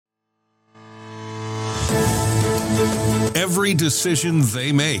Every decision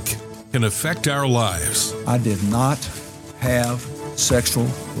they make can affect our lives. I did not have sexual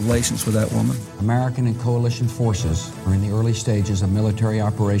relations with that woman. American and coalition forces are in the early stages of military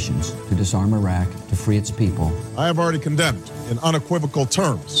operations to disarm Iraq, to free its people. I have already condemned in unequivocal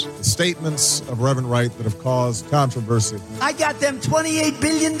terms the statements of Reverend Wright that have caused controversy. I got them $28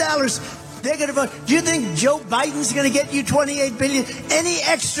 billion. They're going to vote. Do you think Joe Biden's going to get you $28 billion? Any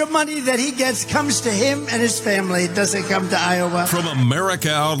extra money that he gets comes to him and his family. It doesn't come to Iowa. From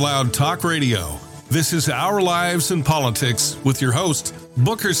America Out Loud Talk Radio, this is Our Lives in Politics with your host,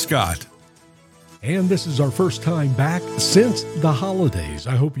 Booker Scott. And this is our first time back since the holidays.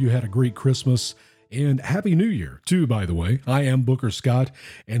 I hope you had a great Christmas and Happy New Year, too, by the way. I am Booker Scott,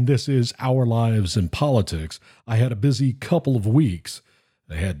 and this is Our Lives in Politics. I had a busy couple of weeks.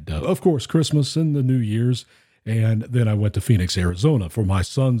 I had, of course, Christmas and the New Year's, and then I went to Phoenix, Arizona for my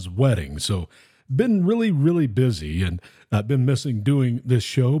son's wedding. So been really, really busy, and I've been missing doing this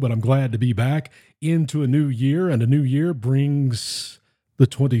show, but I'm glad to be back into a new year, and a new year brings the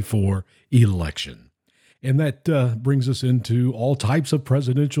 24 election. And that brings us into all types of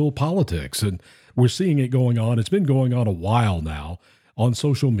presidential politics, and we're seeing it going on. It's been going on a while now on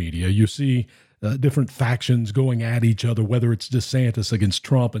social media. You see different factions going at each other, whether it's DeSantis against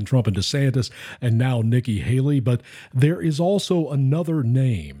Trump and DeSantis, and now Nikki Haley. But there is also another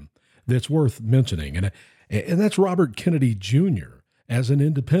name that's worth mentioning, and that's Robert Kennedy Jr. as an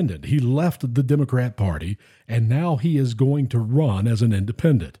independent. He left the Democrat Party, and now he is going to run as an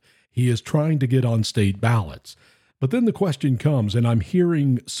independent. He is trying to get on state ballots. But then the question comes, and I'm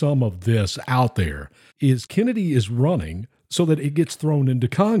hearing some of this out there, is Kennedy is running so that it gets thrown into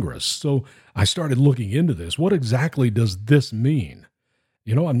Congress. So I started looking into this. What exactly does this mean?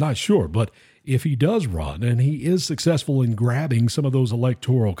 I'm not sure, but if he does run and he is successful in grabbing some of those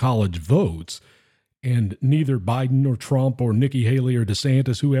electoral college votes, and neither Biden or Trump or Nikki Haley or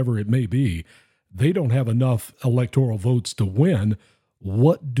DeSantis, whoever it may be, they don't have enough electoral votes to win,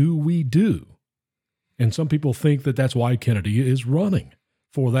 what do we do? And some people think that that's why Kennedy is running,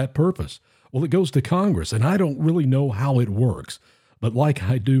 for that purpose. Well, it goes to Congress, and I don't really know how it works. But like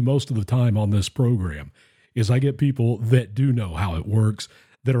I do most of the time on this program, is I get people that do know how it works,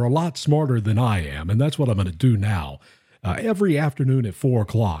 that are a lot smarter than I am, and that's what I'm going to do now. Every afternoon at 4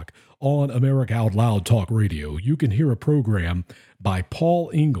 o'clock on America Out Loud Talk Radio, you can hear a program by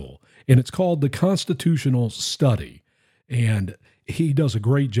Paul Engel, and it's called The Constitutional Study. And he does a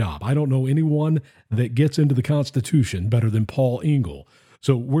great job. I don't know anyone that gets into the Constitution better than Paul Engel.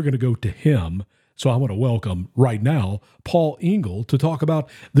 So we're going to go to him. So I want to welcome right now Paul Engel to talk about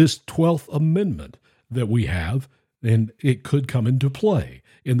this 12th Amendment that we have, and it could come into play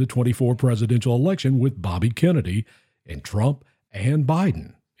in the 24 presidential election with Bobby Kennedy and Trump and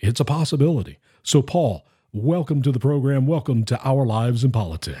Biden. It's a possibility. So Paul, welcome to the program. Welcome to Our Lives in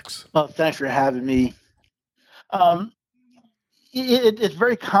Politics. Well, thanks for having me. It's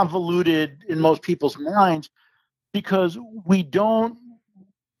very convoluted in most people's minds because we don't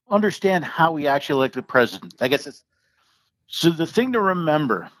understand how we actually elect the president. I guess so. The thing to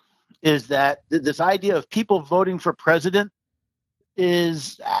remember is that this idea of people voting for president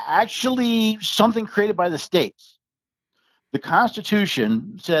is actually something created by the states. The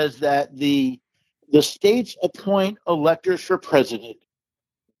Constitution says that the states appoint electors for president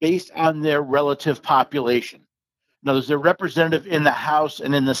based on their relative population. In other words, they're representative in the House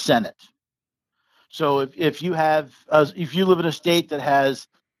and in the Senate. So if you live in a state that has,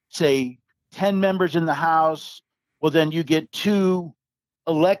 say, 10 members in the House, well, then you get 2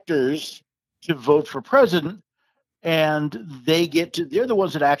 electors to vote for president, and they're the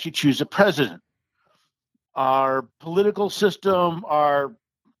ones that actually choose a president. Our political system, our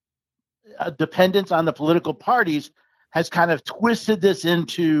dependence on the political parties has kind of twisted this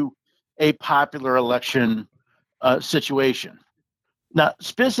into a popular election situation. Now,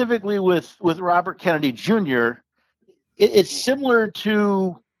 specifically with Robert Kennedy Jr., it's similar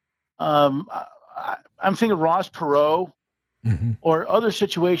to, I'm thinking Ross Perot or other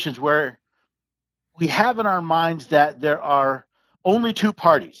situations where we have in our minds that there are only 2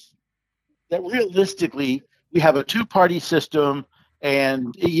 parties, that realistically we have a 2-party system,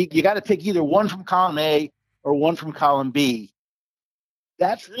 and you got to pick either one from column A or one from column B.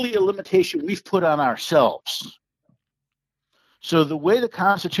 That's really a limitation we've put on ourselves. So the way the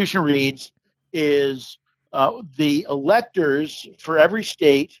Constitution reads is the electors for every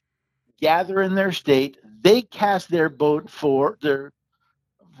state gather in their state. They cast their vote for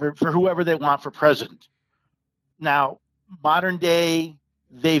whoever they want for president. Now, modern day,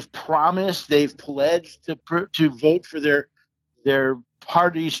 they've promised, they've pledged to vote for their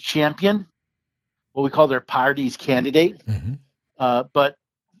party's champion. what we call their party's candidate. Mm-hmm. But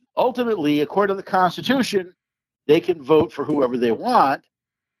ultimately, according to the Constitution, they can vote for whoever they want.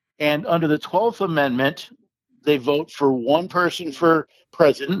 And under the 12th Amendment, they vote for one person for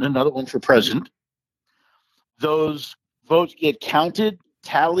president, another one for president. Those votes get counted,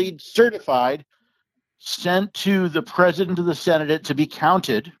 tallied, certified, sent to the president of the Senate to be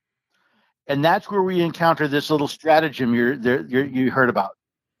counted. And that's where we encounter this little stratagem you heard about.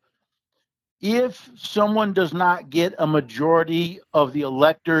 If someone does not get a majority of the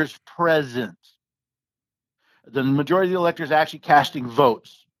electors present, the majority of the electors actually casting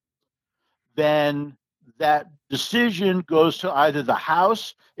votes, then that decision goes to either the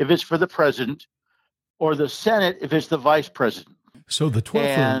House, if it's for the president, or the Senate, if it's the vice president. So the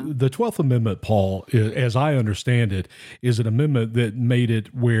 12th Amendment, Paul, as I understand it, is an amendment that made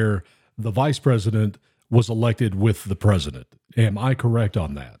it where the vice president was elected with the president. Am I correct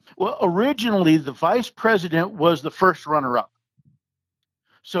on that? Well, originally, the vice president was the first runner-up.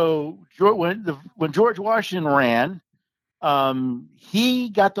 So when George Washington ran, he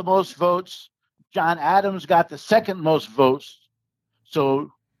got the most votes. John Adams got the second most votes.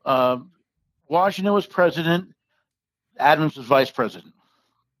 So Washington was president. Adams was vice president.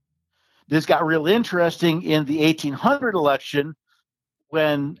 This got real interesting in the 1800 election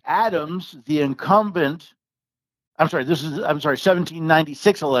when Adams, the incumbent,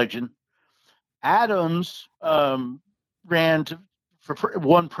 1796 election, Adams ran for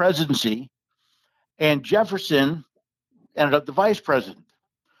one presidency, and Jefferson ended up the vice president.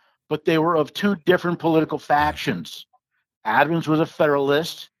 But they were of two different political factions. Adams was a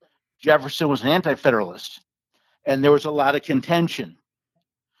Federalist. Jefferson was an anti-Federalist. And there was a lot of contention.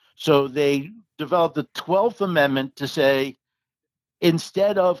 So they developed the 12th Amendment to say,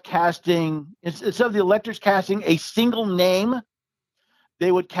 instead of the electors casting a single name,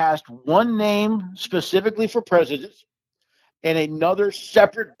 they would cast one name specifically for president and another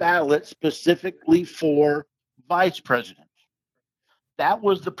separate ballot specifically for vice president. That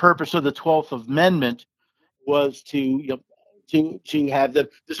was the purpose of the 12th Amendment, was to have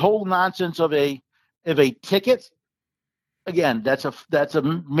this whole nonsense of a ticket. Again, that's a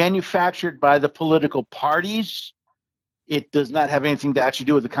manufactured by the political parties. It does not have anything to actually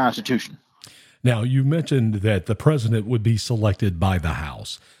do with the Constitution. Now, you mentioned that the president would be selected by the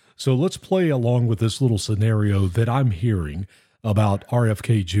House. So let's play along with this little scenario that I'm hearing about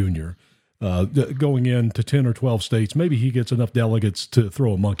RFK Jr. Going into 10 or 12 states. Maybe he gets enough delegates to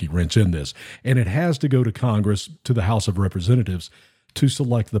throw a monkey wrench in this. And it has to go to Congress, to the House of Representatives, to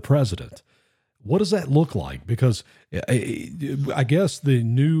select the president. What does that look like? Because I guess the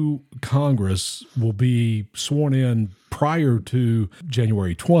new Congress will be sworn in prior to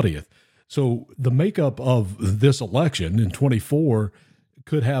January 20th. So the makeup of this election in 24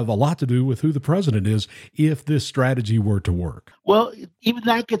 could have a lot to do with who the president is if this strategy were to work. Well, even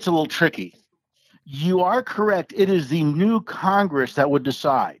that gets a little tricky. You are correct. It is the new Congress that would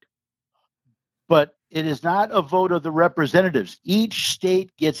decide. But it is not a vote of the representatives. Each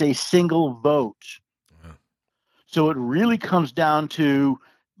state gets a single vote. Wow. So it really comes down to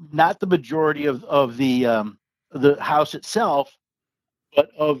not the majority of the House itself, but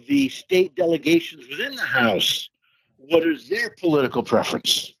of the state delegations within the House. What is their political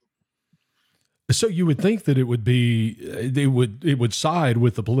preference? So you would think that it would side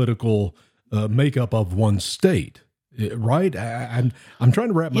with the political makeup of one state. Right? I'm trying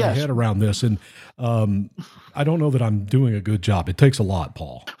to wrap my head around this, and I don't know that I'm doing a good job. It takes a lot,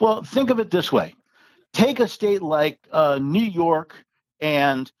 Paul. Well, think of it this way. Take a state like New York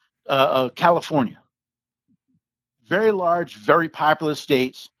and California. Very large, very populous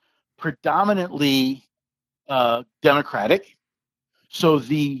states, predominantly Democratic. So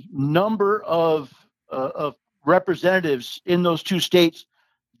the number of representatives in those two states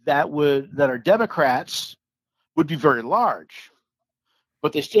that are Democrats would be very large,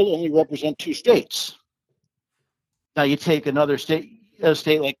 but they still only represent two states. Now you take a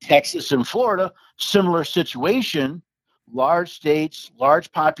state like Texas and Florida, similar situation, large states, large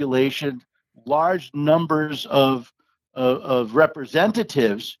population, large numbers of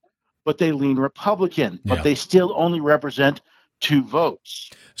representatives, but they lean Republican, but they still only represent two votes.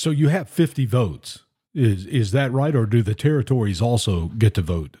 So you have 50 votes. Is that right? Or do the territories also get to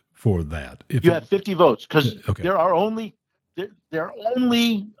vote for that? You have 50 votes because there are only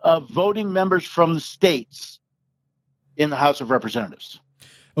voting members from the states in the House of Representatives.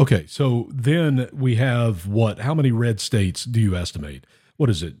 Okay, so then we have what? How many red states do you estimate? What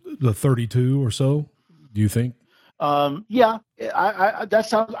is it? The 32 or so? Do you think? Yeah, that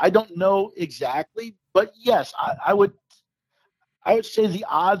sounds. I don't know exactly, but yes, I would. I would say the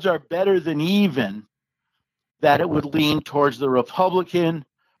odds are better than even that it would lean towards the Republican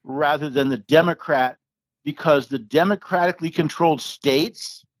rather than the Democrat, because the democratically controlled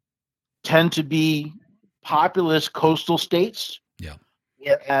states tend to be populous coastal states. Yeah.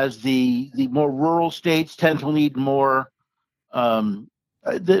 Whereas the more rural states tend to lead more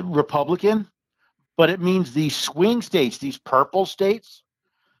the Republican. But it means these swing states, these purple states,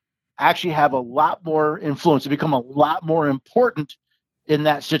 actually have a lot more influence. They become a lot more important in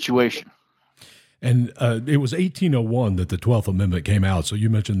that situation. And it was 1801 that the 12th Amendment came out. So you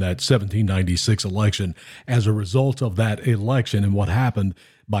mentioned that 1796 election. As a result of that election and what happened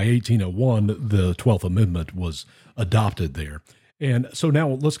by 1801, the 12th Amendment was adopted there. And so now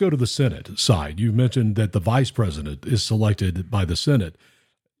let's go to the Senate side. You mentioned that the vice president is selected by the Senate.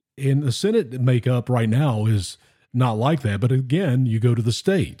 And the Senate makeup right now is not like that. But again, you go to the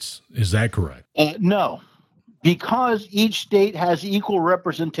states. Is that correct? No, because each state has equal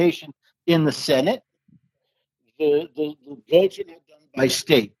representation in the Senate. The votes are not done by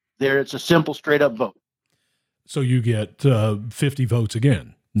state. There, it's a simple, straight up vote. So you get 50 votes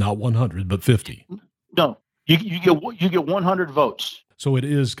again, not 100, but 50. No, you get 100 votes. So it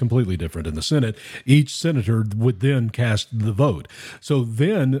is completely different in the Senate. Each senator would then cast the vote. So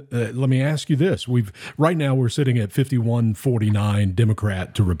then let me ask you this. Right now we're sitting at 51-49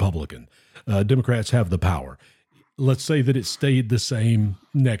 Democrat to Republican. Democrats have the power. Let's say that it stayed the same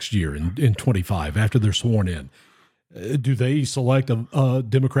next year in 25 after they're sworn in. Do they select a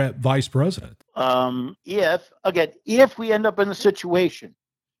Democrat vice president? If we end up in the situation,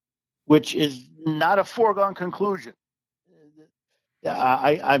 which is not a foregone conclusion,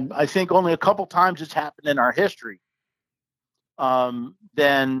 I think only a couple times it's happened in our history.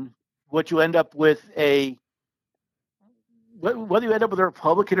 Then what you end up with whether you end up with a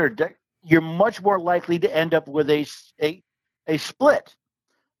Republican or you're much more likely to end up with a split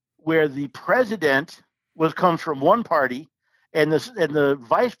where the president comes from one party and the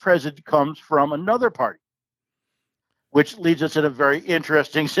vice president comes from another party, which leaves us in a very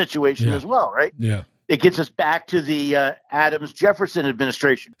interesting situation as well, right? Yeah. It gets us back to the Adams-Jefferson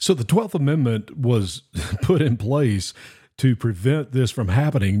administration. So the 12th Amendment was put in place to prevent this from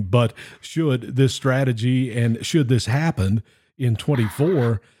happening, but should this strategy and should this happen in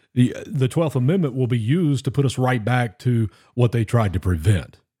 24, the 12th Amendment will be used to put us right back to what they tried to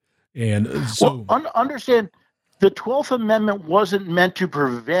prevent. And so understand, the 12th Amendment wasn't meant to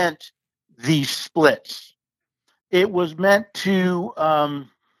prevent these splits. It was meant to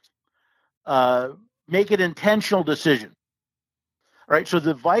make an intentional decision, right? So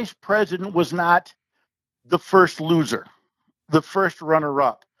the vice president was not the first loser, the first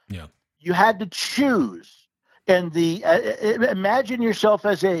runner-up. Yeah, you had to choose, and imagine yourself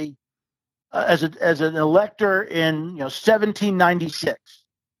as an elector in 1796.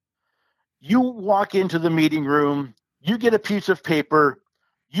 You walk into the meeting room, you get a piece of paper,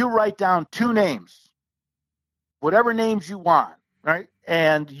 you write down two names, whatever names you want, right?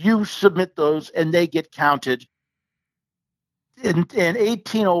 And you submit those and they get counted. In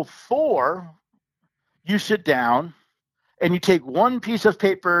 1804, you sit down and you take one piece of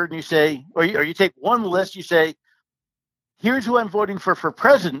paper and you say, or you take one list, you say, here's who I'm voting for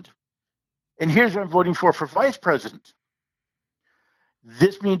president, and here's who I'm voting for vice president.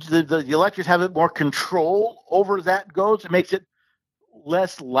 This means the electors have more control over that goes. It makes it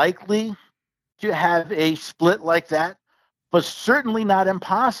less likely to have a split like that, but certainly not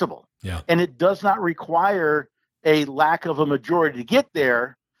impossible. Yeah. And it does not require a lack of a majority to get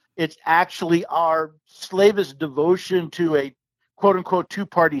there. It's actually our slavish devotion to a quote unquote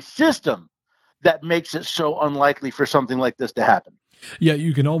two-party system that makes it so unlikely for something like this to happen. Yeah,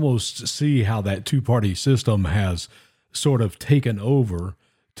 you can almost see how that two-party system has sort of taken over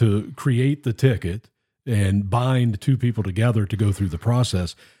to create the ticket and bind two people together to go through the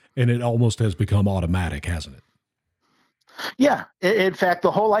process. And it almost has become automatic, hasn't it? Yeah. In fact,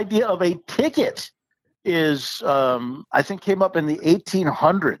 the whole idea of a ticket is, I think, came up in the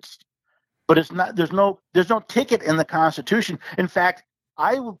 1800s. But it's not. There's no ticket in the Constitution. In fact,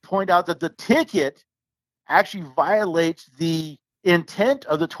 I would point out that the ticket actually violates the intent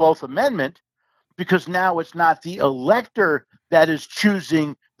of the 12th Amendment, because now it's not the elector that is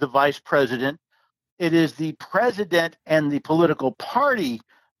choosing the vice president. It is the president and the political party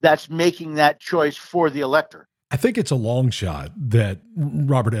that's making that choice for the elector. I think it's a long shot that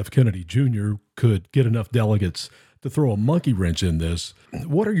Robert F. Kennedy Jr. could get enough delegates to throw a monkey wrench in this.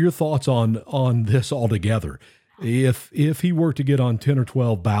 What are your thoughts on this altogether? If he were to get on 10 or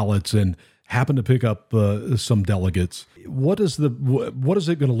 12 ballots and happen to pick up some delegates. What is it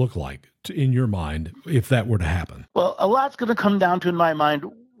going to look like in your mind if that were to happen? Well, a lot's going to come down to, in my mind,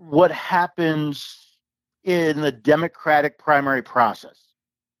 what happens in the Democratic primary process,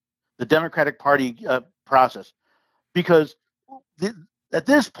 the Democratic Party process, because at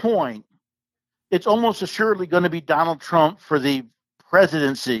this point, it's almost assuredly going to be Donald Trump for the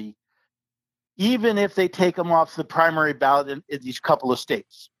presidency, even if they take him off the primary ballot in these couple of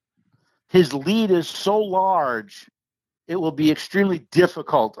states. His lead is so large, it will be extremely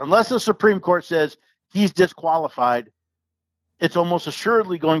difficult. Unless the Supreme Court says he's disqualified, it's almost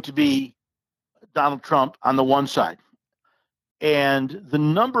assuredly going to be Donald Trump on the one side. And the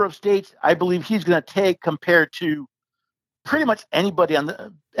number of states I believe he's going to take compared to pretty much anybody on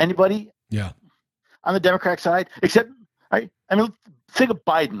the Democratic side, except I mean, think of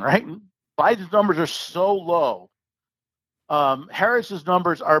Biden, right? Biden's numbers are so low. Harris's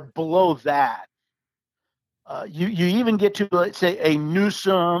numbers are below that. You even get to, let's say, a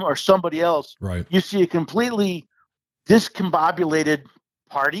Newsom or somebody else. Right. You see a completely discombobulated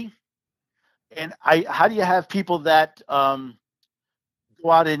party. And how do you have people that go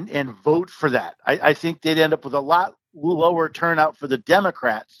out and vote for that? I think they'd end up with a lot lower turnout for the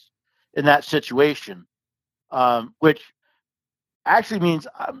Democrats in that situation, which actually means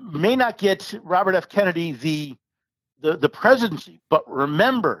may not get Robert F. Kennedy the presidency. But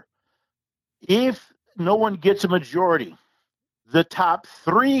remember, if no one gets a majority, the top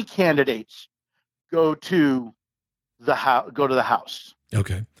three candidates go to the House.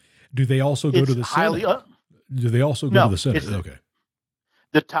 Okay. Do they also go to the Senate? Do they also go to the Senate? Okay.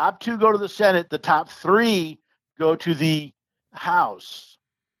 The top two go to the Senate. The top three go to the House.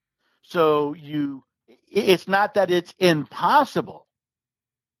 So it's not that it's impossible,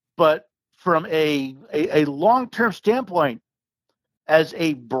 but from a long-term standpoint, as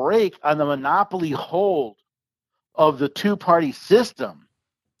a break on the monopoly hold of the two-party system,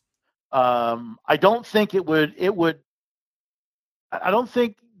 I don't think it would. I don't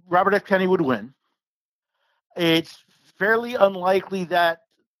think Robert F. Kennedy would win. It's fairly unlikely that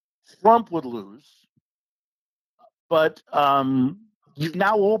Trump would lose. But you've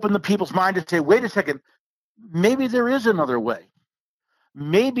now opened the people's mind to say, wait a second, maybe there is another way.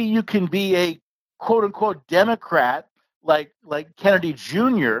 Maybe you can be a quote-unquote Democrat like Kennedy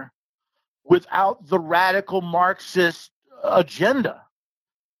Jr. without the radical Marxist agenda.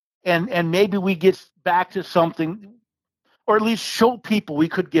 And maybe we get back to something, or at least show people we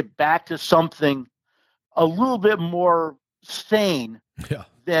could get back to something a little bit more sane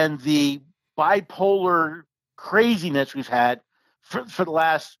than the bipolar craziness we've had for the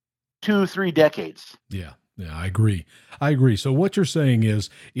last 2-3 decades. Yeah, I agree. So what you're saying is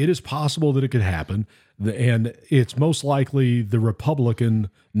it is possible that it could happen, and it's most likely the Republican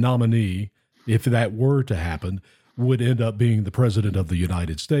nominee, if that were to happen, would end up being the president of the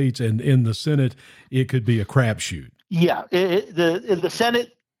United States, and in the Senate, it could be a crapshoot. Yeah, in the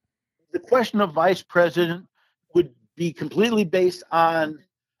Senate, the question of vice president would be completely based on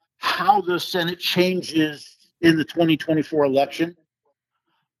how the Senate changes in the 2024 election.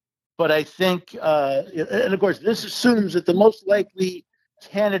 But I think, and of course, this assumes that the most likely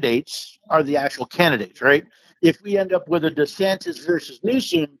candidates are the actual candidates, right? If we end up with a DeSantis versus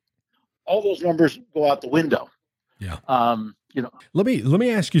Newsom, all those numbers go out the window. Yeah. Let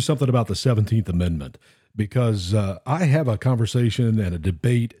me ask you something about the 17th Amendment, because I have a conversation and a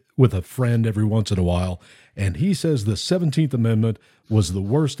debate with a friend every once in a while, and he says the 17th Amendment was the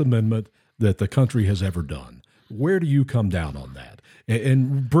worst amendment that the country has ever done. Where do you come down on that?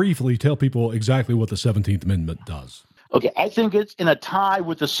 And briefly tell people exactly what the 17th Amendment does. Okay, I think it's in a tie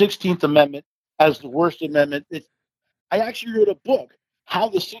with the 16th Amendment as the worst amendment. I actually wrote a book, How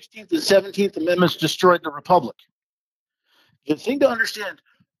the 16th and 17th Amendments Destroyed the Republic. The thing to understand,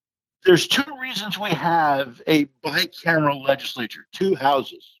 there's two reasons we have a bicameral legislature, two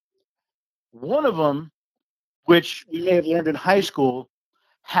houses. One of them, which we may have learned in high school,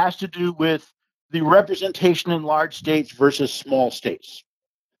 has to do with the representation in large states versus small states,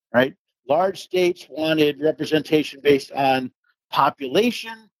 right? Large states wanted representation based on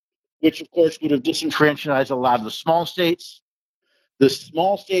population, which of course would have disenfranchised a lot of the small states. The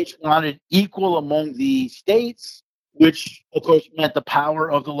small states wanted equal among the states, which of course meant the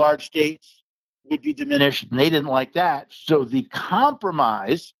power of the large states would be diminished, and they didn't like that. So the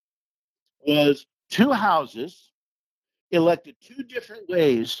compromise was two houses elected two different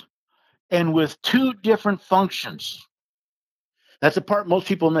ways and with two different functions. That's the part most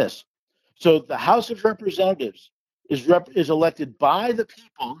people miss. So the House of Representatives is elected by the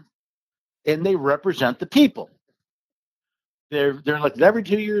people, and they represent the people. They're elected every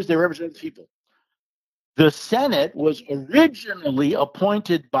 2 years. They represent the people. The Senate was originally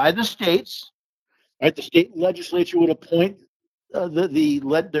appointed by the states. Right, the state legislature would appoint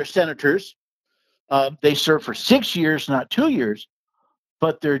their senators. They serve for 6 years, not 2 years,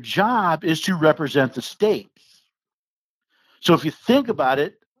 but their job is to represent the states. So if you think about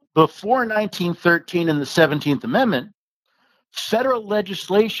it, before 1913 and the 17th Amendment, federal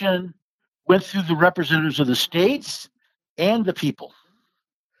legislation went through the representatives of the states and the people.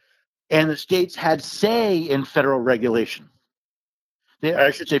 And the states had say in federal regulation.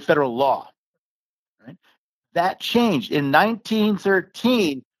 I should say federal law. Right? That changed. In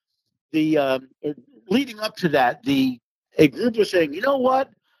 1913, leading up to that, a group was saying, you know what?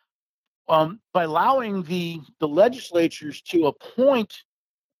 By allowing the legislatures to appoint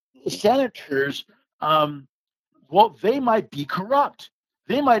senators, they might be corrupt.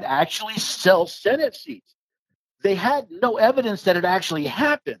 They might actually sell Senate seats. They had no evidence that it actually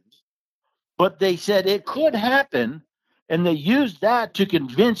happened, but they said it could happen, and they used that to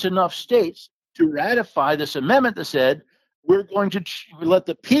convince enough states to ratify this amendment that said, we're going to let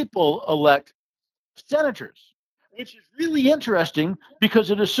the people elect senators, which is really interesting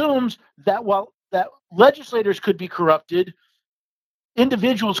because it assumes that while that legislators could be corrupted,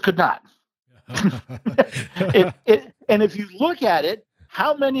 individuals could not. And if you look at it,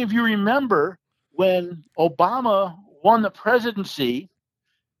 how many of you remember when Obama won the presidency,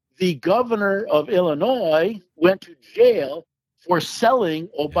 the governor of Illinois went to jail for selling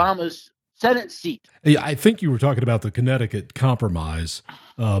Obama's Senate seat? Yeah, I think you were talking about the Connecticut Compromise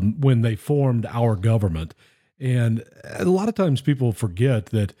when they formed our government. And a lot of times people forget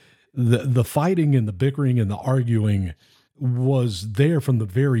that the fighting and the bickering and the arguing was there from the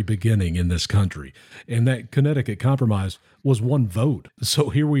very beginning in this country. And that Connecticut Compromise was one vote. So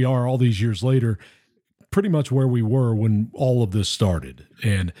here we are all these years later, pretty much where we were when all of this started.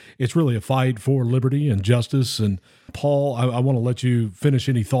 And it's really a fight for liberty and justice. And Paul, I want to let you finish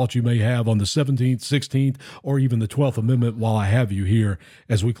any thoughts you may have on the 17th, 16th, or even the 12th Amendment while I have you here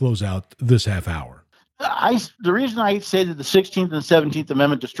as we close out this half hour. The reason I say that the 16th and 17th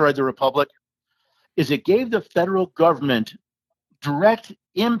Amendment destroyed the Republic is it gave the federal government direct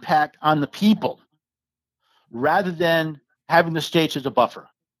impact on the people rather than having the states as a buffer.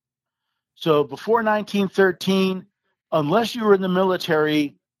 So before 1913, unless you were in the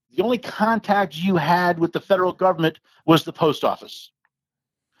military, the only contact you had with the federal government was the post office.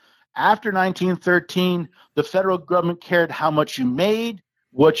 After 1913, the federal government cared how much you made,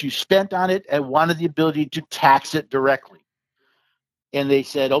 what you spent on it, and wanted the ability to tax it directly. And they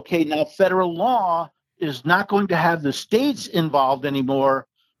said, okay, now federal law is not going to have the states involved anymore.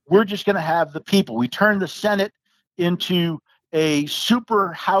 We're just going to have the people. We turned the Senate into a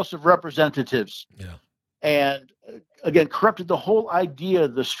super House of Representatives. Yeah. And again, corrupted the whole idea,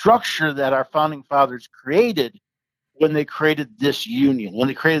 the structure that our founding fathers created when they created this union, when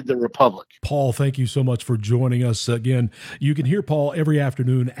they created the Republic. Paul, thank you so much for joining us again. You can hear Paul every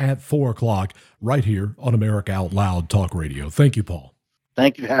afternoon at 4 o'clock right here on America Out Loud Talk Radio. Thank you, Paul.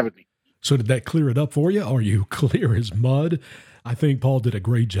 Thank you for having me. So did that clear it up for you? Are you clear as mud? I think Paul did a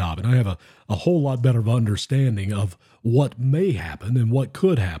great job, and I have a whole lot better of understanding of what may happen and what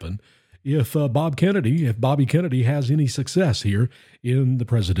could happen if Bobby Kennedy has any success here in the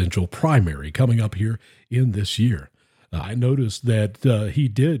presidential primary coming up here in this year. I noticed that he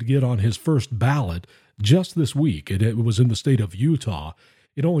did get on his first ballot just this week, and it was in the state of Utah.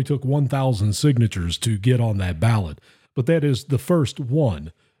 It only took 1,000 signatures to get on that ballot, but that is the first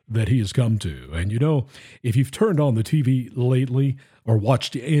one that he has come to. And you know, if you've turned on the TV lately or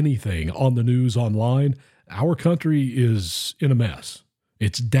watched anything on the news online, our country is in a mess.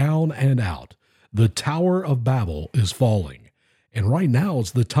 It's down and out. The Tower of Babel is falling. And right now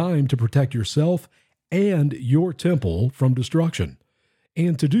is the time to protect yourself and your temple from destruction.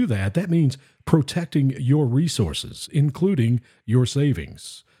 And to do that, that means protecting your resources, including your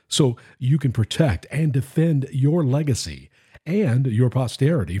savings, so you can protect and defend your legacy and your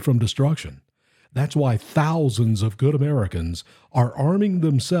posterity from destruction. That's why thousands of good Americans are arming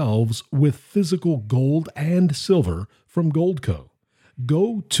themselves with physical gold and silver from Goldco.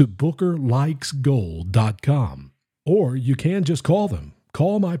 Go to bookerlikesgold.com, or you can just call them.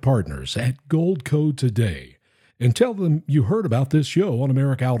 Call my partners at Goldco today and tell them you heard about this show on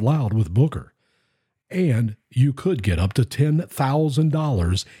America Out Loud with Booker. And you could get up to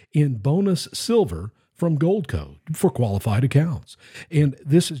 $10,000 in bonus silver from Goldco for qualified accounts. And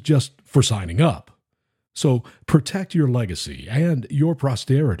this is just for signing up. So protect your legacy and your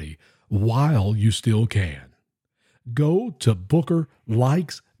posterity while you still can. Go to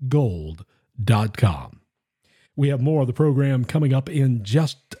bookerlikesgold.com. We have more of the program coming up in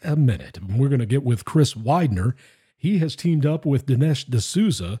just a minute. We're going to get with Chris Widener. He has teamed up with Dinesh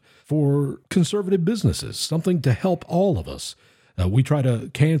D'Souza for conservative businesses, something to help all of us. We try to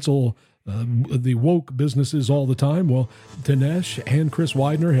cancel the woke businesses all the time. Well, Dinesh and Chris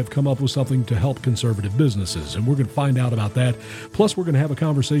Widener have come up with something to help conservative businesses, and we're going to find out about that. Plus, we're going to have a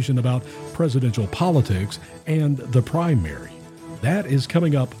conversation about presidential politics and the primary. That is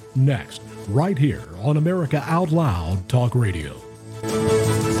coming up next, right here on America Out Loud Talk Radio.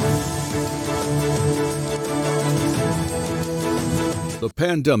 The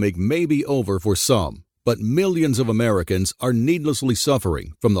pandemic may be over for some, but millions of Americans are needlessly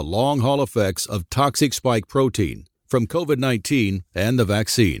suffering from the long-haul effects of toxic spike protein from COVID-19 and the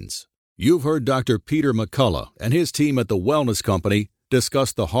vaccines. You've heard Dr. Peter McCullough and his team at the Wellness Company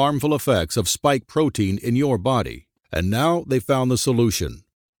discuss the harmful effects of spike protein in your body. And now they found the solution.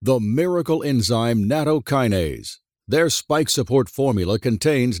 The miracle enzyme nattokinase. Their spike support formula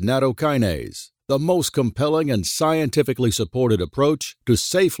contains nattokinase, the most compelling and scientifically supported approach to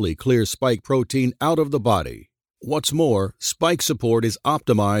safely clear spike protein out of the body. What's more, spike support is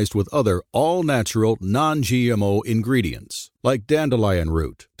optimized with other all-natural, non-GMO ingredients, like dandelion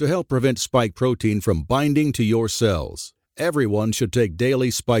root, to help prevent spike protein from binding to your cells. Everyone should take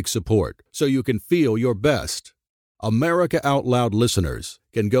daily spike support so you can feel your best. America Out Loud listeners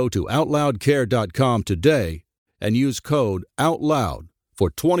can go to OutLoudCare.com today and use code OUTLOUD for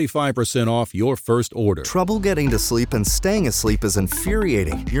 25% off your first order. Trouble getting to sleep and staying asleep is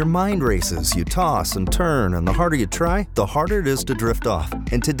infuriating. Your mind races, you toss and turn, and the harder you try, the harder it is to drift off.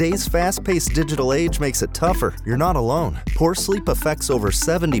 And today's fast-paced digital age makes it tougher. You're not alone. Poor sleep affects over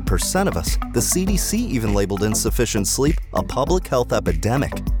 70% of us. The CDC even labeled insufficient sleep a public health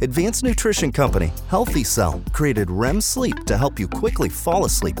epidemic. Advanced nutrition company Healthy Cell created REM sleep to help you quickly fall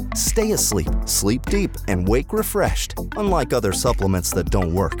asleep, stay asleep, sleep deep, and wake refreshed. Unlike other supplements that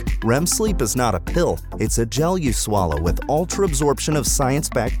don't work, REM sleep is not a pill. It's a gel you swallow with ultra-absorption of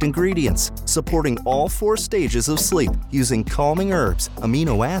science-backed ingredients, supporting all 4 stages of sleep using calming herbs,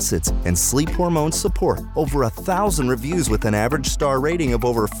 amino acids, and sleep hormone support. Over 1,000 reviews with an average star rating of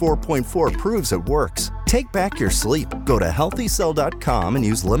over 4.4 proves it works. Take back your sleep. Go to HealthyCell.com and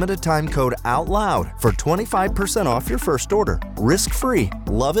use limited time code OUTLOUD for 25% off your first order. Risk-free.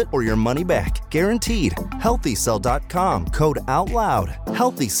 Love it or your money back. Guaranteed. HealthyCell.com code OUTLOUD.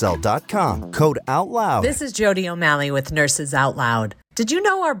 HealthyCell.com code OUTLOUD. This is Jody O'Malley with Nurses Out Loud. Did you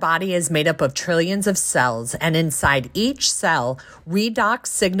know our body is made up of trillions of cells, and inside each cell, redox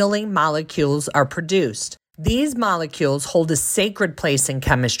signaling molecules are produced? These molecules hold a sacred place in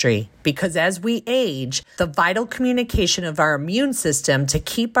chemistry because as we age, the vital communication of our immune system to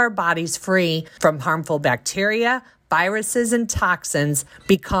keep our bodies free from harmful bacteria, viruses, and toxins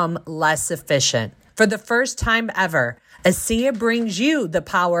become less efficient. For the first time ever, ASEA brings you the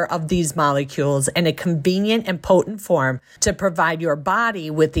power of these molecules in a convenient and potent form to provide your body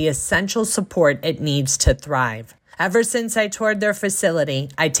with the essential support it needs to thrive. Ever since I toured their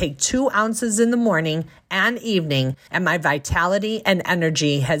facility, I take 2 ounces in the morning and evening, and my vitality and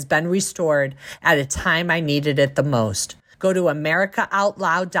energy has been restored at a time I needed it the most. Go to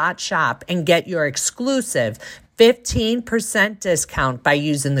AmericaOutloud.shop and get your exclusive 15% discount by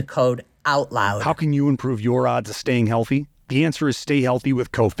using the code OUTLOUD. How can you improve your odds of staying healthy? The answer is stay healthy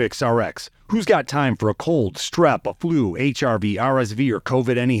with Cofix RX. Who's got time for a cold, strep, a flu, HRV, RSV, or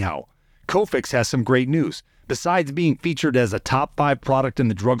COVID anyhow? Cofix has some great news. Besides being featured as a top 5 product in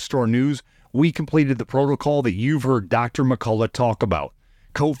the drugstore news, we completed the protocol that you've heard Dr. McCullough talk about.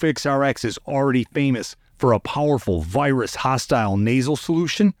 Cofix RX is already famous for a powerful virus-hostile nasal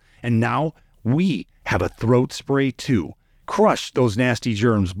solution, and now we have a throat spray too. Crush those nasty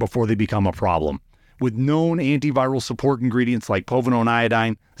germs before they become a problem. With known antiviral support ingredients like povidone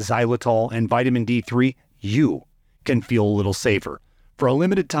iodine, xylitol, and vitamin D3, you can feel a little safer. For a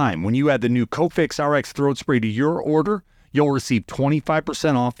limited time, when you add the new Cofix RX throat spray to your order, you'll receive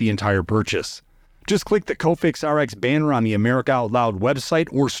 25% off the entire purchase. Just click the Cofix RX banner on the America Out Loud website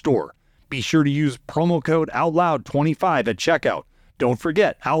or store. Be sure to use promo code OUTLOUD25 at checkout. Don't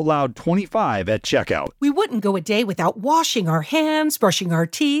forget, OUTLOUD25 at checkout. We wouldn't go a day without washing our hands, brushing our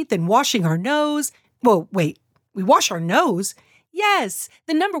teeth, and washing our nose. Well, wait, we wash our nose? Yes,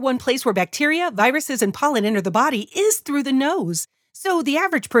 the number one place where bacteria, viruses, and pollen enter the body is through the nose. So the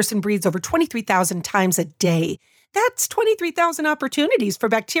average person breathes over 23,000 times a day. That's 23,000 opportunities for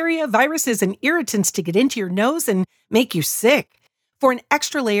bacteria, viruses, and irritants to get into your nose and make you sick. For an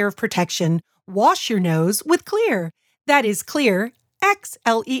extra layer of protection, wash your nose with Xlear. That is Xlear,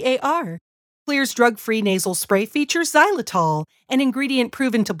 Xlear. Xlear's drug-free nasal spray features xylitol, an ingredient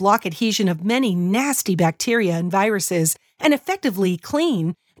proven to block adhesion of many nasty bacteria and viruses and effectively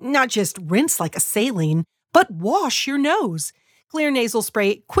clean, not just rinse like a saline, but wash your nose. Xlear nasal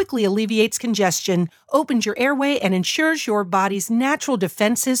spray quickly alleviates congestion, opens your airway, and ensures your body's natural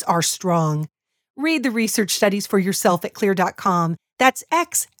defenses are strong. Read the research studies for yourself at Xlear.com. That's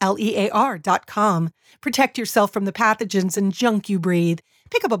Xlear.com. Protect yourself from the pathogens and junk you breathe.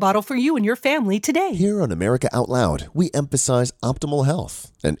 Pick up a bottle for you and your family today. Here on America Out Loud, we emphasize optimal health,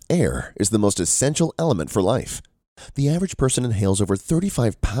 and air is the most essential element for life. The average person inhales over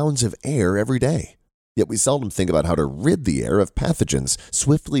 35 pounds of air every day. Yet we seldom think about how to rid the air of pathogens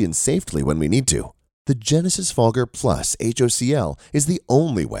swiftly and safely when we need to. The Genesis Fogger Plus HOCl is the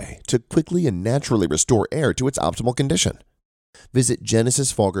only way to quickly and naturally restore air to its optimal condition. Visit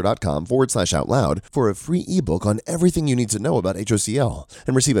genesisfogger.com/outloud for a free ebook on everything you need to know about HOCl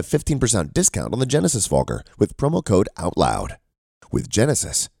and receive a 15% discount on the Genesis Fogger with promo code OUTLOUD. With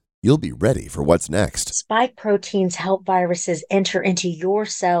Genesis, you'll be ready for what's next. Spike proteins help viruses enter into your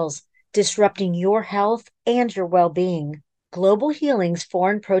cells, disrupting your health and your well-being. Global Healing's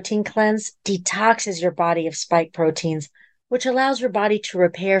Foreign Protein Cleanse detoxes your body of spike proteins, which allows your body to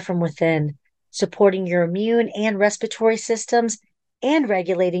repair from within, supporting your immune and respiratory systems and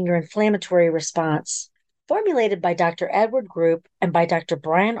regulating your inflammatory response. Formulated by Dr. Edward Group and by Dr.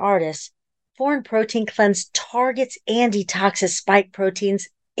 Brian Ardis, Foreign Protein Cleanse targets and detoxes spike proteins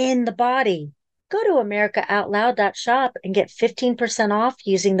in the body. Go to AmericaOutloud.shop and get 15% off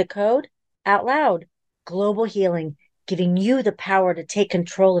using the code OUTLOUD. Global Healing, giving you the power to take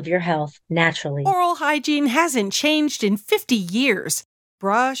control of your health naturally. Oral hygiene hasn't changed in 50 years.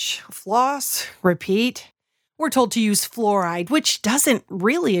 Brush, floss, repeat. We're told to use fluoride, which doesn't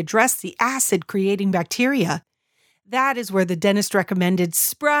really address the acid-creating bacteria. That is where the dentist-recommended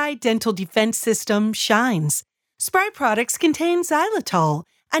Spry Dental Defense System shines. Spry products contain xylitol,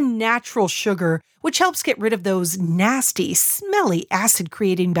 a natural sugar which helps get rid of those nasty, smelly,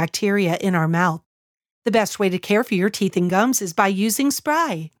 acid-creating bacteria in our mouth. The best way to care for your teeth and gums is by using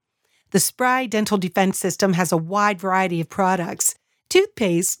Spry. The Spry Dental Defense System has a wide variety of products: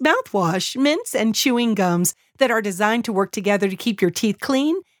 toothpaste, mouthwash, mints, and chewing gums that are designed to work together to keep your teeth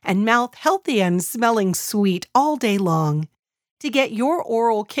clean and mouth healthy and smelling sweet all day long. To get your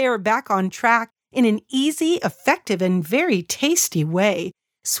oral care back on track in an easy, effective, and very tasty way,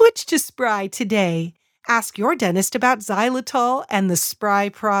 switch to Spry today. Ask your dentist about xylitol and the Spry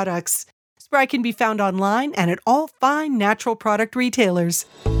products. Spry can be found online and at all fine natural product retailers.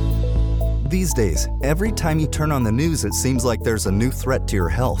 These days, every time you turn on the news, it seems like there's a new threat to your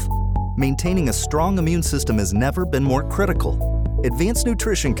health. Maintaining a strong immune system has never been more critical. Advanced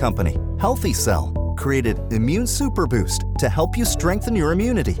nutrition company, Healthy Cell, created Immune Super Boost to help you strengthen your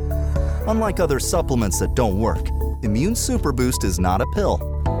immunity. Unlike other supplements that don't work, Immune Super Boost is not a pill.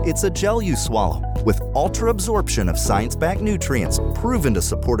 It's a gel you swallow with ultra absorption of science-backed nutrients proven to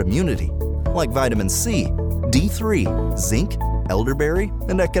support immunity, like vitamin C, D3, zinc, elderberry,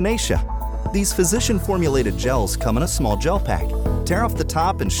 and echinacea. These physician-formulated gels come in a small gel pack. Tear off the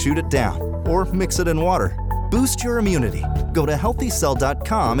top and shoot it down, or mix it in water. Boost your immunity. Go to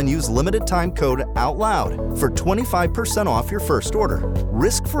healthycell.com and use limited time code OUTLOUD for 25% off your first order.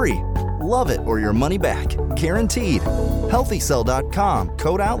 Risk-free. Love it or your money back. Guaranteed. Healthycell.com,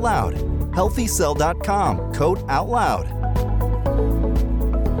 code OUTLOUD. Healthycell.com, code OUTLOUD.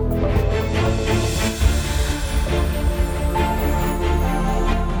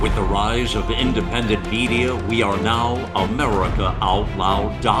 With the rise of independent media, we are now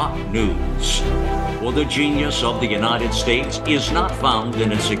AmericaOutloud.news. For the genius of the United States is not found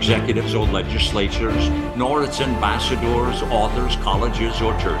in its executives or legislatures, nor its ambassadors, authors, colleges,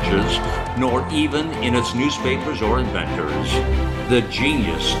 or churches, nor even in its newspapers or inventors. The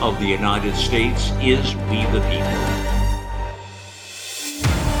genius of the United States is we the people.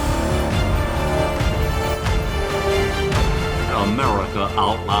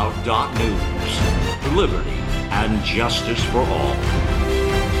 AmericaOutloud.news. Liberty and justice for all.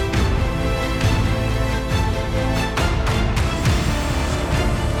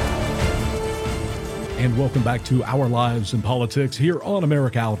 And welcome back to Our Lives in Politics here on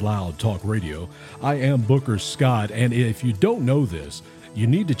America Out Loud Talk Radio. I am Booker Scott, and if you don't know this, you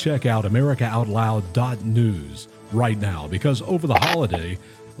need to check out AmericaOutloud.news right now, because over the holiday,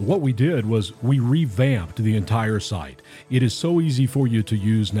 What we did was we revamped the entire site. It is so easy for you to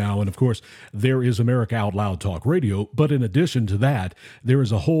use now. And of course, there is America Out Loud Talk Radio. But in addition to that, there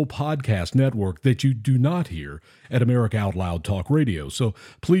is a whole podcast network that you do not hear at America Out Loud Talk Radio. So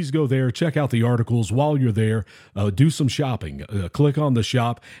please go there, check out the articles while you're there, do some shopping, click on the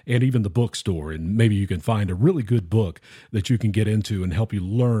shop and even the bookstore. And maybe you can find a really good book that you can get into and help you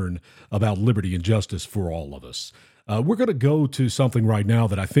learn about liberty and justice for all of us. We're going to go to something right now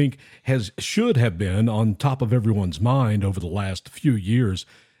that I think should have been on top of everyone's mind over the last few years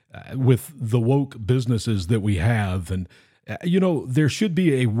with the woke businesses that we have. And, there should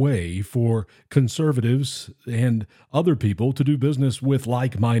be a way for conservatives and other people to do business with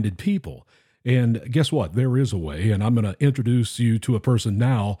like-minded people. And guess what? There is a way, and I'm going to introduce you to a person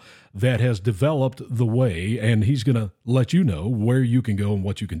now that has developed the way, and he's going to let you know where you can go and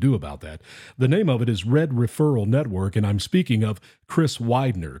what you can do about that. The name of it is Red Referral Network, and I'm speaking of Chris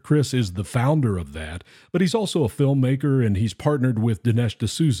Widener. Chris is the founder of that, but he's also a filmmaker, and he's partnered with Dinesh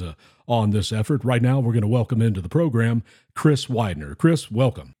D'Souza on this effort. Right now, we're going to welcome into the program Chris Widener. Chris,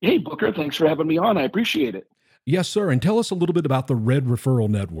 welcome. Hey, Booker. Thanks for having me on. I appreciate it. Yes, sir. And tell us a little bit about the Red Referral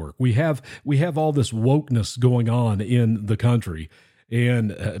Network. We have all this wokeness going on in the country,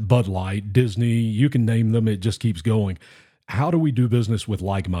 and Bud Light, Disney, you can name them. It just keeps going. How do we do business with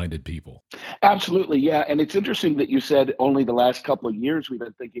like-minded people? Absolutely, yeah. And it's interesting that you said only the last couple of years we've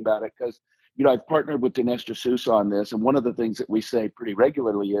been thinking about it because, I've partnered with Dinesh D'Souza on this. And one of the things that we say pretty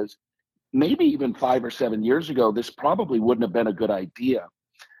regularly is maybe even 5 or 7 years ago, this probably wouldn't have been a good idea.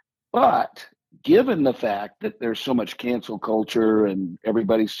 But given the fact that there's so much cancel culture and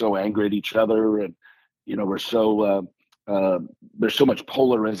everybody's so angry at each other and, we're so, there's so much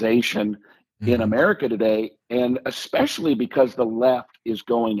polarization in America today, and especially because the left is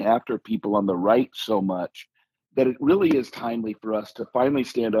going after people on the right so much, that it really is timely for us to finally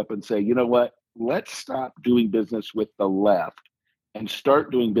stand up and say, you know what, let's stop doing business with the left and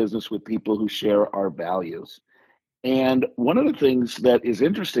start doing business with people who share our values. And one of the things that is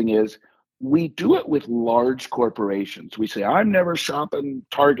interesting is we do it with large corporations. We say, I'm never shopping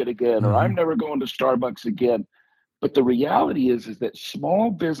Target again, or I'm never going to Starbucks again. But the reality is that small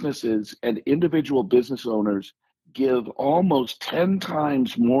businesses and individual business owners give almost 10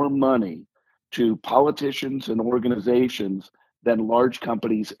 times more money to politicians and organizations than large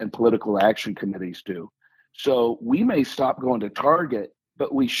companies and political action committees do. So we may stop going to Target,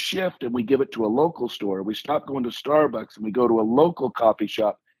 but we shift and we give it to a local store. We stop going to Starbucks and we go to a local coffee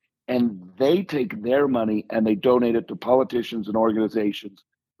shop, and they take their money and they donate it to politicians and organizations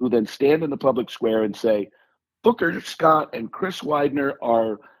who then stand in the public square and say, Booker Scott and Chris Widener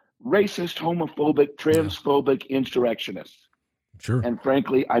are racist, homophobic, transphobic insurrectionists. Sure. And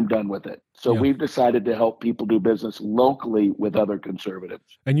frankly, I'm done with it. So we've decided to help people do business locally with other conservatives.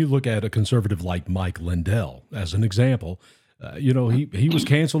 And you look at a conservative like Mike Lindell as an example. He was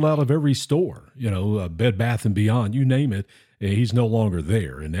canceled out of every store, Bed Bath & Beyond, you name it. He's no longer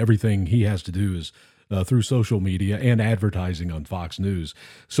there. And everything he has to do is through social media and advertising on Fox News.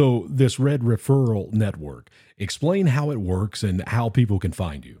 So this Red Referral Network, explain how it works and how people can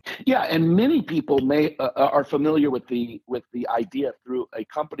find you. Yeah, and many people are familiar with the idea through a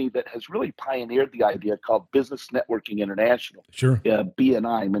company that has really pioneered the idea called Business Networking International. Sure.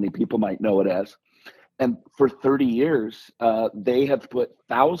 BNI, many people might know it as. And for 30 years, they have put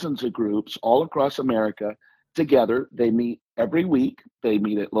thousands of groups all across America together. They meet every week. They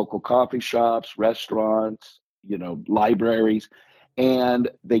meet at local coffee shops, restaurants, libraries, and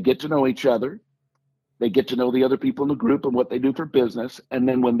they get to know each other. They get to know the other people in the group and what they do for business. And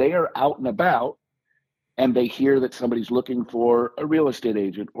then when they are out and about and they hear that somebody's looking for a real estate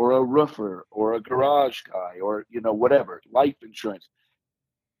agent or a roofer or a garage guy or, whatever, life insurance,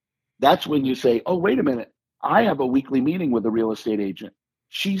 that's when you say, oh, wait a minute, I have a weekly meeting with a real estate agent.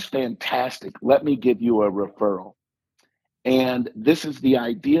 She's fantastic. Let me give you a referral. And this is the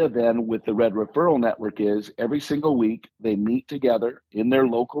idea then with the Red Referral Network is every single week they meet together in their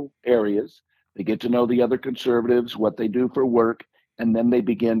local areas. They get to know the other conservatives, what they do for work, and then they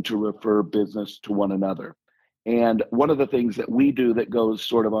begin to refer business to one another. And one of the things that we do that goes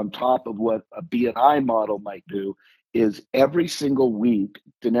sort of on top of what a BNI model might do is every single week,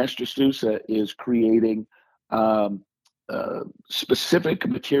 Dinesh D'Souza is creating specific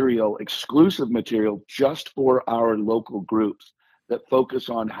material, exclusive material just for our local groups that focus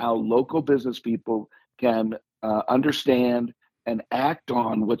on how local business people can understand and act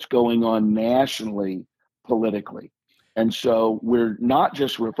on what's going on nationally, politically. And so we're not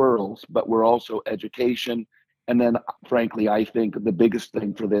just referrals, but we're also education. And then, frankly, I think the biggest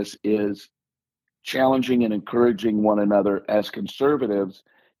thing for this is challenging and encouraging one another as conservatives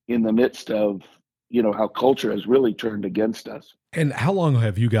in the midst of, how culture has really turned against us. And how long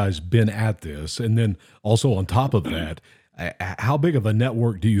have you guys been at this? And then also on top of that, how big of a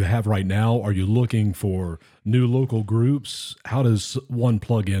network do you have right now? Are you looking for new local groups? How does one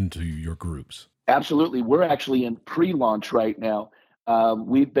plug into your groups? Absolutely. We're actually in pre-launch right now.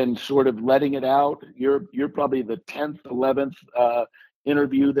 We've been sort of letting it out. You're probably the 10th, 11th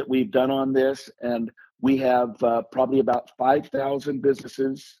interview that we've done on this. And we have probably about 5,000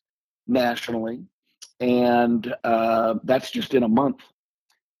 businesses nationally. And that's just in a month.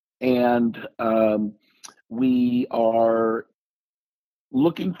 And we are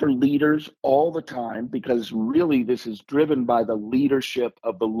looking for leaders all the time, because really this is driven by the leadership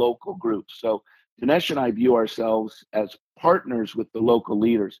of the local groups. So Dinesh and I view ourselves as partners with the local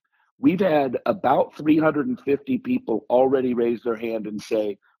leaders. We've had about 350 people already raise their hand and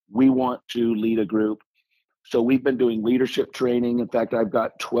say, we want to lead a group. So we've been doing leadership training. In fact, I've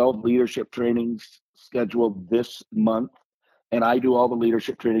got 12 leadership trainings scheduled this month, and I do all the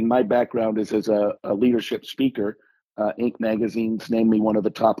leadership training. My background is as a leadership speaker. Inc. magazine's named me one of the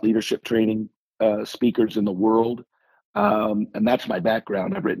top leadership training speakers in the world. And that's my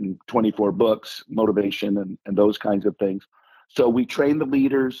background. I've written 24 books, motivation and those kinds of things. So we train the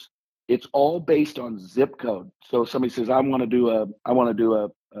leaders. It's all based on zip code. So if somebody says, I want to do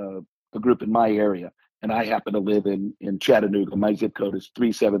a group in my area, and I happen to live in Chattanooga, my zip code is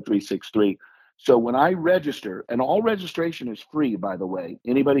 37363. So when I register, and all registration is free, by the way,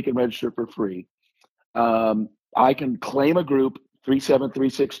 anybody can register for free. I can claim a group,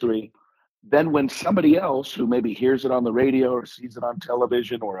 37363. Then when somebody else who maybe hears it on the radio or sees it on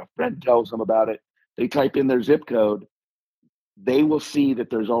television, or a friend tells them about it, they type in their zip code, they will see that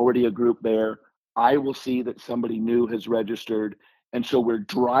there's already a group there. I will see that somebody new has registered. And so we're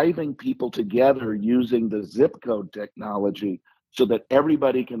driving people together using the zip code technology so that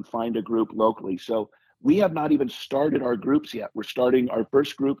everybody can find a group locally. So we have not even started our groups yet. We're starting, our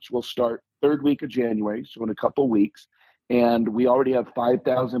first groups will start third week of January, so in a couple weeks. And we already have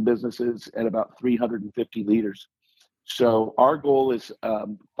 5,000 businesses and about 350 leaders. So our goal is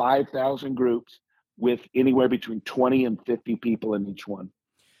 5,000 groups with anywhere between 20 and 50 people in each one.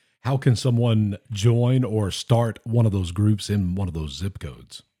 How can someone join or start one of those groups in one of those zip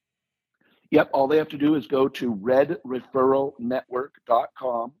codes? Yep, all they have to do is go to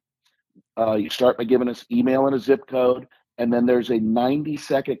redreferralnetwork.com. You start by giving us email and a zip code, and then there's a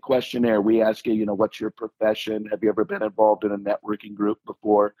 90-second questionnaire. We ask you, what's your profession? Have you ever been involved in a networking group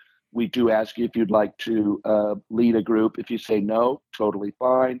before? We do ask you if you'd like to lead a group. If you say no, totally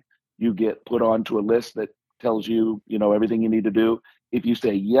fine. You get put onto a list that tells you, everything you need to do. If you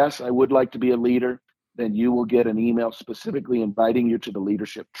say, yes, I would like to be a leader, then you will get an email specifically inviting you to the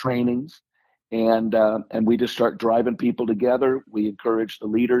leadership trainings. And we just start driving people together. We encourage the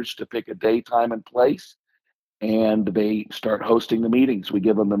leaders to pick a day, time, and place, and they start hosting the meetings. We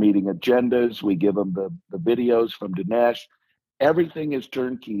give them the meeting agendas. We give them the videos from Dinesh. Everything is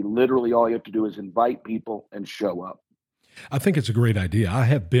turnkey. Literally, all you have to do is invite people and show up. I think it's a great idea. I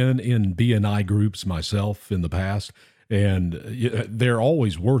have been in BNI groups myself in the past, and they're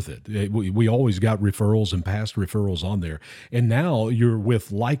always worth it. We always got referrals and past referrals on there. And now you're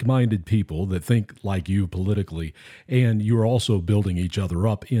with like-minded people that think like you politically, and you're also building each other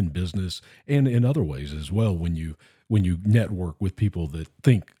up in business and in other ways as well when you network with people that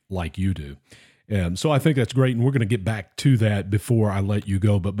think like you do. So I think that's great, and we're going to get back to that before I let you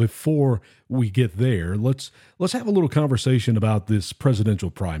go. But before we get there, let's have a little conversation about this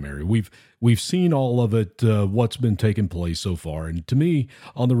presidential primary. We've seen all of it, what's been taking place so far. And to me,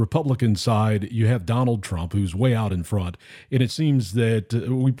 on the Republican side, you have Donald Trump, who's way out in front, and it seems that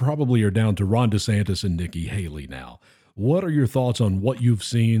we probably are down to Ron DeSantis and Nikki Haley now. What are your thoughts on what you've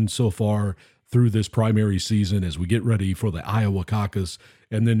seen so far through this primary season as we get ready for the Iowa caucus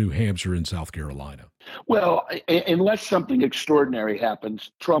and then New Hampshire and South Carolina? Well, unless something extraordinary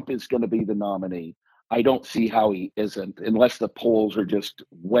happens, Trump is going to be the nominee. I don't see how he isn't, unless the polls are just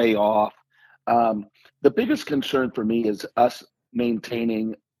way off. The biggest concern for me is us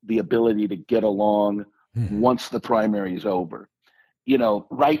maintaining the ability to get along once the primary is over.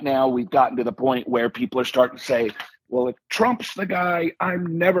 Right now we've gotten to the point where people are starting to say, well, if Trump's the guy,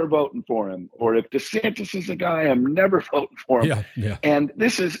 I'm never voting for him. Or if DeSantis is the guy, I'm never voting for him. Yeah. And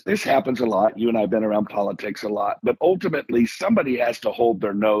this happens a lot. You and I have been around politics a lot. But ultimately, somebody has to hold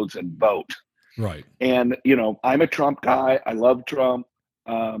their nose and vote. Right. And, I'm a Trump guy. I love Trump.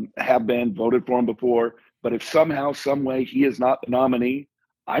 Have been, voted for him before. But if somehow, some way he is not the nominee,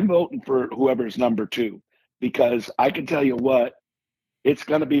 I'm voting for whoever's number two. Because I can tell you what, it's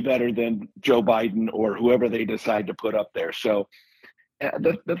going to be better than Joe Biden or whoever they decide to put up there. So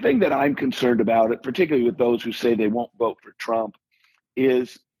The thing that I'm concerned about, it, particularly with those who say they won't vote for Trump,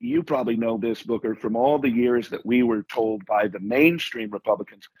 is you probably know this, Booker, from all the years that we were told by the mainstream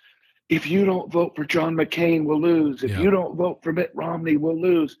Republicans, if you don't vote for John McCain, we'll lose. If you don't vote for Mitt Romney, we'll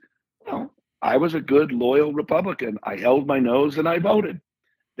lose. Well, I was a good, loyal Republican. I held my nose and I voted.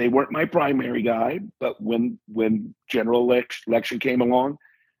 They weren't my primary guy, but when general election came along,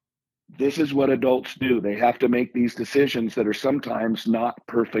 this is what adults do. They have to make these decisions that are sometimes not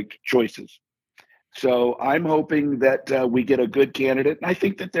perfect choices. So I'm hoping that we get a good candidate. And I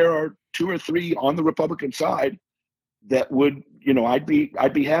think that there are 2 or 3 on the Republican side that would, I'd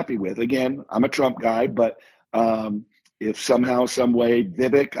be happy with. Again, I'm a Trump guy, but if somehow, some way,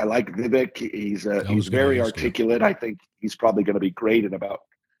 Vivek, I like Vivek. He's very articulate. I think he's probably going to be great in about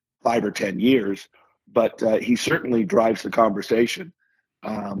 5 or 10 years, but he certainly drives the conversation.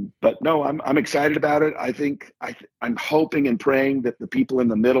 But no, I'm excited about it. I think I'm hoping and praying that the people in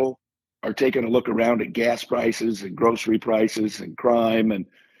the middle are taking a look around at gas prices and grocery prices and crime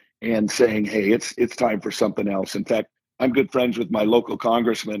and saying, hey, it's time for something else. In fact, I'm good friends with my local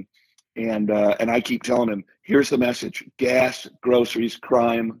congressman, and I keep telling him, here's the message: gas, groceries,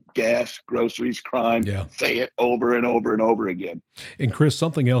 crime, gas, groceries, crime. Yeah. Say it over and over and over again. And Chris,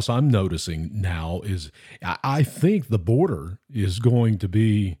 something else I'm noticing now is I think the border is going to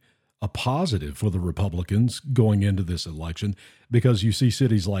be a positive for the Republicans going into this election, because you see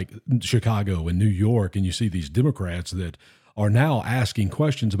cities like Chicago and New York, and you see these Democrats that are now asking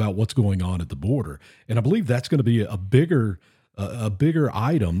questions about what's going on at the border. And I believe that's going to be a bigger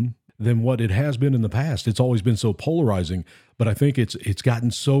item than what it has been in the past. It's always been so polarizing, but I think it's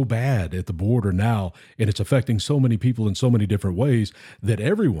gotten so bad at the border now, and it's affecting so many people in so many different ways that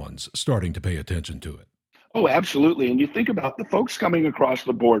everyone's starting to pay attention to it. Oh, absolutely. And you think about the folks coming across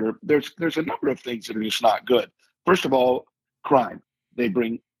the border, there's a number of things that are just not good. First of all, crime. They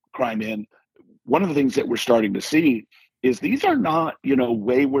bring crime in. One of the things that we're starting to see is these are not,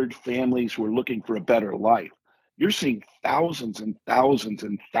 wayward families who are looking for a better life. You're seeing thousands and thousands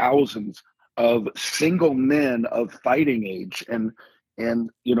and thousands of single men of fighting age. And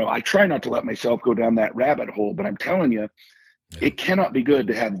I try not to let myself go down that rabbit hole, but I'm telling you, it cannot be good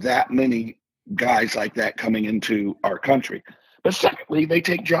to have that many guys like that coming into our country. But secondly, they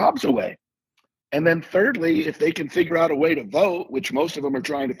take jobs away. And then thirdly, if they can figure out a way to vote, which most of them are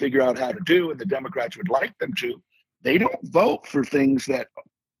trying to figure out how to do, and the Democrats would like them to, they don't vote for things that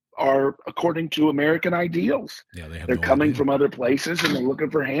are according to American ideals. Yeah, they're coming from other places and they're looking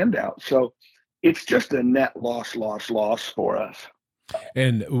for handouts. So it's just a net loss for us.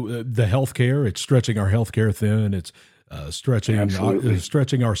 And the healthcare, it's stretching our healthcare thin. It's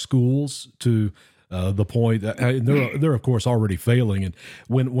stretching our schools to the point that they're of course already failing. And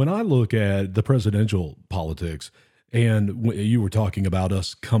when I look at the presidential politics, and you were talking about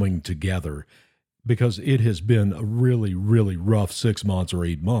us coming together, because it has been a really, really rough 6 months or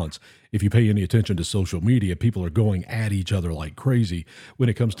 8 months. If you pay any attention to social media, people are going at each other like crazy when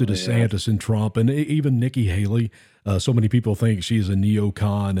it comes to DeSantis and Trump, and even Nikki Haley. So many people think she's a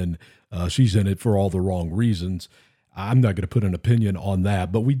neocon and she's in it for all the wrong reasons. I'm not going to put an opinion on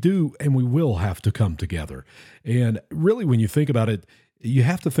that, but we do and we will have to come together. And really, when you think about it, you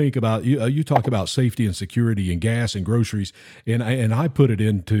have to think about, you talk about safety and security and gas and groceries, and I put it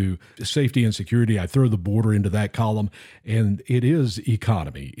into safety and security. I throw the border into that column, and it is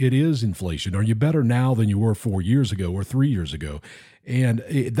economy. It is inflation. Are you better now than you were 4 years ago or 3 years ago? And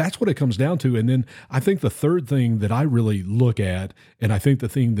that's what it comes down to. And then I think the third thing that I really look at, and I think the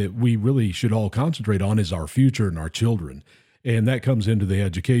thing that we really should all concentrate on, is our future and our children. And that comes into the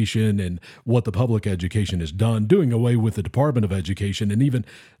education and what the public education has done, doing away with the Department of Education and even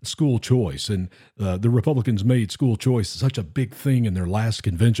school choice. And the Republicans made school choice such a big thing in their last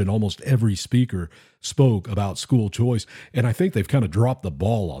convention. Almost every speaker spoke about school choice. And I think they've kind of dropped the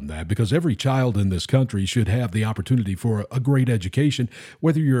ball on that, because every child in this country should have the opportunity for a great education,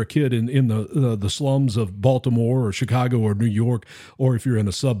 whether you're a kid in the slums of Baltimore or Chicago or New York, or if you're in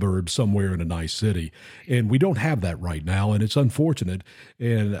a suburb somewhere in a nice city. And we don't have that right now, and it's unfortunate.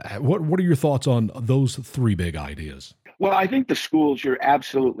 And what are your thoughts on those three big ideas? Well, I think the schools, you're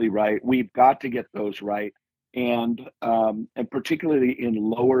absolutely right. We've got to get those right. And particularly in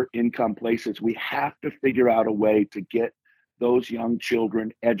lower income places, we have to figure out a way to get those young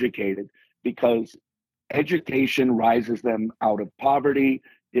children educated, because education rises them out of poverty.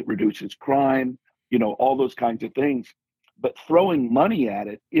 It reduces crime, all those kinds of things. But throwing money at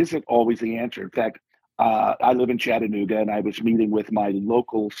it isn't always the answer. In fact, I live in Chattanooga, and I was meeting with my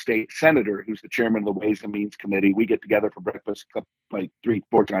local state senator, who's the chairman of the Ways and Means Committee. We get together for breakfast like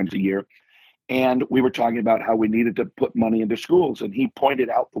 3-4 times a year. And we were talking about how we needed to put money into schools. And he pointed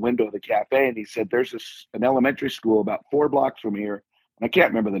out the window of the cafe and he said, there's an elementary school about 4 blocks from here. And I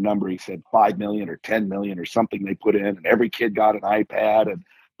can't remember the number. He said 5 million or 10 million or something they put in, and every kid got an iPad and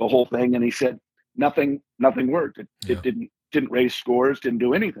the whole thing. And he said, nothing worked. It didn't raise scores, didn't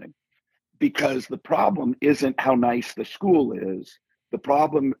do anything, because the problem isn't how nice the school is. The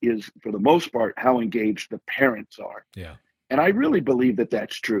problem is, for the most part, how engaged the parents are. Yeah. And I really believe that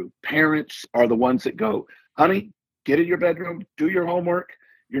that's true. Parents are the ones that go, honey, get in your bedroom, do your homework.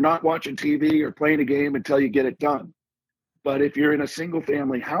 You're not watching TV or playing a game until you get it done. But if you're in a single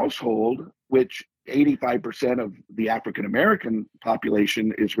family household, which 85% of the African American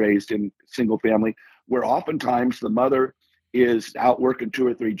population is raised in single family, where oftentimes the mother is out working 2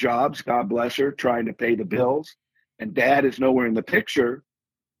 or 3 jobs, God bless her, trying to pay the bills, and dad is nowhere in the picture,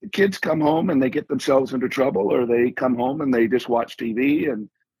 the kids come home and they get themselves into trouble, or they come home and they just watch TV and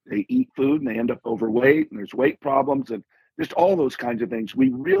they eat food and they end up overweight and there's weight problems and just all those kinds of things. We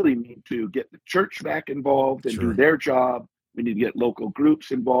really need to get the church back involved and do their job. We need to get local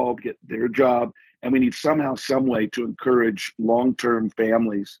groups involved, get their job, and we need somehow, some way to encourage long-term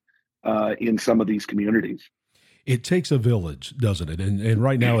families in some of these communities. It takes a village, doesn't it? And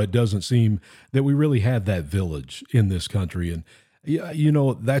right now it doesn't seem that we really have that village in this country. And, you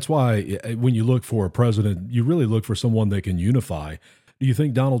know, that's why when you look for a president, you really look for someone that can unify. Do you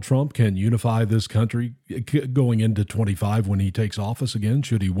think Donald Trump can unify this country going into 25 when he takes office again,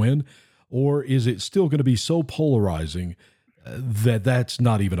 should he win? Or is it still going to be so polarizing that that's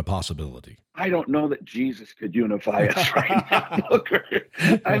not even a possibility? I don't know that Jesus could unify us right now, Booker.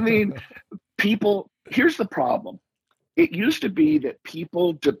 I mean, here's the problem. It used to be that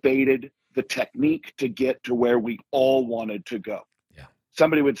people debated the technique to get to where we all wanted to go. Yeah.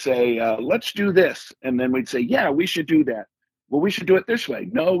 Somebody would say, let's do this. And then we'd say, yeah, we should do that. Well, we should do it this way.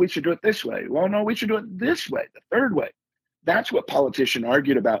 No, we should do it this way. Well, no, we should do it this way, the third way. That's what politicians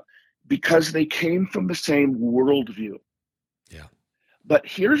argued about, because they came from the same worldview. Yeah. But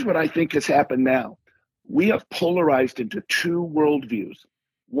here's what I think has happened now. We have polarized into 2 worldviews.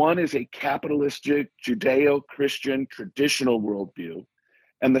 One is a capitalistic, Judeo-Christian, traditional worldview.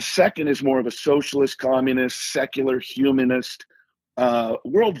 And the second is more of a socialist, communist, secular, humanist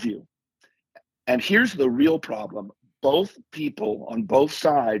worldview. And here's the real problem. Both people on both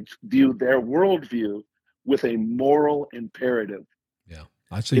sides view their worldview with a moral imperative. Yeah,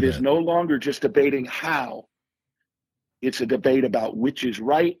 I see it that. Is no longer just debating how. It's a debate about which is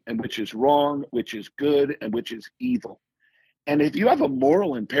right and which is wrong, which is good and which is evil. And if you have a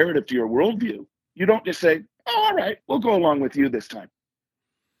moral imperative to your worldview, you don't just say, oh, all right, we'll go along with you this time.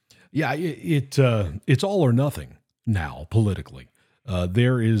 Yeah, it's all or nothing now politically.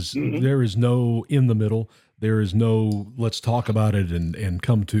 There is no in the middle. There is no let's talk about it and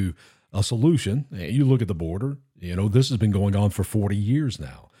come to a solution. You look at the border, you know, this has been going on for 40 years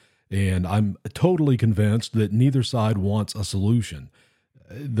now. And I'm totally convinced that neither side wants a solution.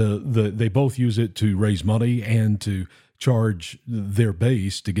 They both use it to raise money and to charge their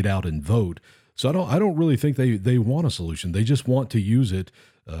base to get out and vote. So I don't really think they want a solution. They just want to use it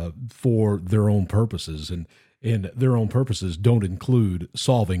for their own purposes, and their own purposes don't include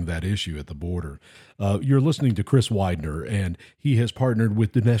solving that issue at the border. You're listening to Chris Widener, and he has partnered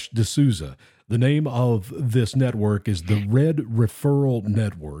with Dinesh D'Souza. The name of this network is the Red Referral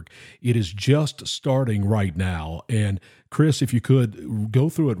Network. It is just starting right now. And Chris, if you could go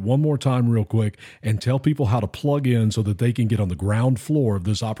through it one more time real quick and tell people how to plug in so that they can get on the ground floor of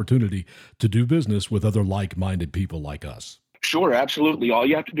this opportunity to do business with other like-minded people like us. Sure, absolutely. All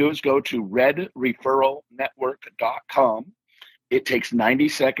you have to do is go to redreferralnetwork.com. It takes 90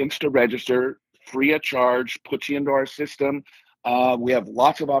 seconds to register, free of charge, puts you into our system. We have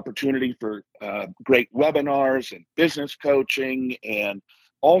lots of opportunity for great webinars and business coaching and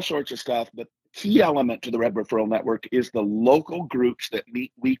all sorts of stuff. But key element to the Red Referral Network is the local groups that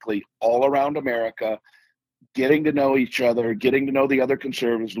meet weekly all around America, getting to know each other, getting to know the other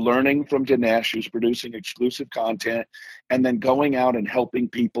conservatives, learning from Dinesh, who's producing exclusive content, and then going out and helping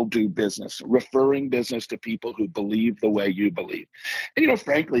people do business, referring business to people who believe the way you believe. And, you know,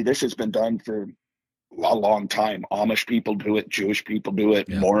 frankly, this has been done for a long time. Amish people do it, Jewish people do it,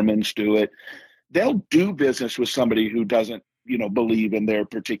 Mormons do it. They'll do business with somebody who doesn't, you know, believe in their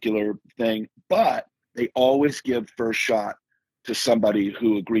particular thing, but they always give first shot to somebody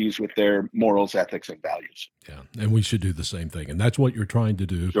who agrees with their morals, ethics, and values. Yeah, and we should do the same thing. And that's what you're trying to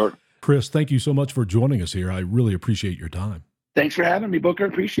do. Sure. Chris, thank you so much for joining us here. I really appreciate your time. Thanks for having me, Booker.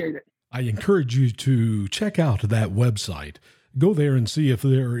 Appreciate it. I encourage you to check out that website. Go there and see if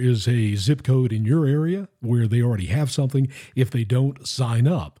there is a zip code in your area where they already have something. If they don't, sign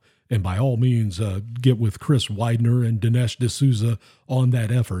up And by all means, get with Chris Widener and Dinesh D'Souza on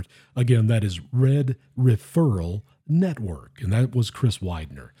that effort. Again, that is Red Referral Network, and that was Chris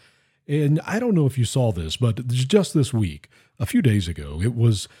Widener. And I don't know if you saw this, but just this week, a few days ago, it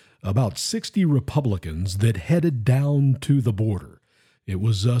was about 60 Republicans that headed down to the border. It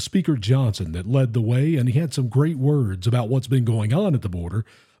was Speaker Johnson that led the way, and he had some great words about what's been going on at the border,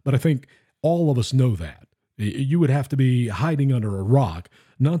 but I think all of us know that. You would have to be hiding under a rock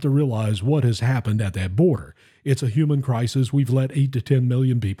not to realize what has happened at that border. It's a human crisis. We've let 8 to 10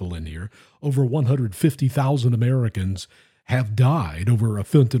 million people in here. Over 150,000 Americans have died over a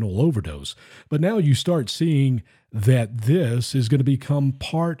fentanyl overdose. But now you start seeing that this is going to become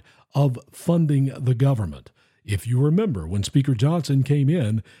part of funding the government. If you remember, when Speaker Johnson came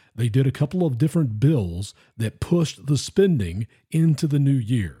in, they did a couple of different bills that pushed the spending into the new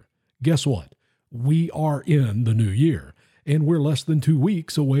year. Guess what? We are in the new year, and we're less than 2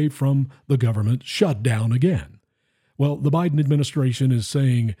 weeks away from the government shutdown again. Well, the Biden administration is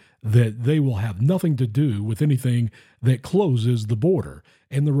saying that they will have nothing to do with anything that closes the border,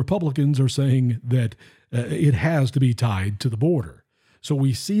 and the Republicans are saying that it has to be tied to the border. So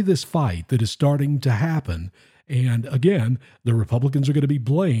we see this fight that is starting to happen, and again, the Republicans are going to be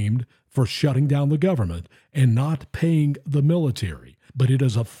blamed for shutting down the government and not paying the military. But it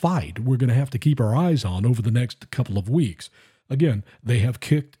is a fight we're going to have to keep our eyes on over the next couple of weeks. Again, they have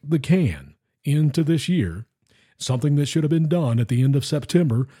kicked the can into this year. Something that should have been done at the end of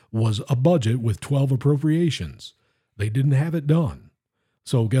September was a budget with 12 appropriations. They didn't have it done.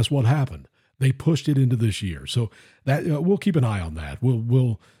 So guess what happened? They pushed it into this year. So that we'll keep an eye on that.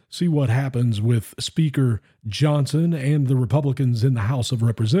 We'll see what happens with Speaker Johnson and the Republicans in the House of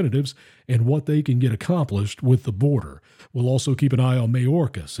Representatives and what they can get accomplished with the border. We'll also keep an eye on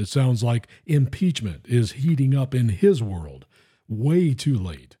Mayorkas. It sounds like impeachment is heating up in his world. Way too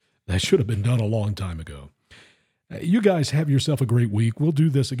late. That should have been done a long time ago. You guys have yourself a great week. We'll do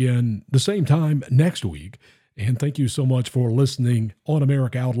this again the same time next week. And thank you so much for listening on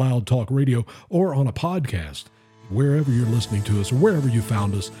America Out Loud Talk Radio or on a podcast. Wherever you're listening to us or wherever you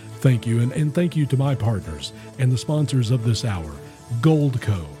found us, thank you. And thank you to my partners and the sponsors of this hour,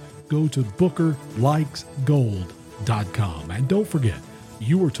 Goldco. Go to bookerlikesgold.com. And don't forget,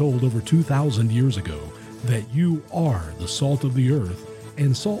 you were told over 2,000 years ago that you are the salt of the earth,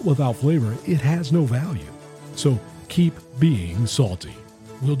 and salt without flavor, it has no value. So keep being salty.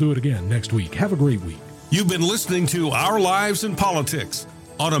 We'll do it again next week. Have a great week. You've been listening to Our Lives in Politics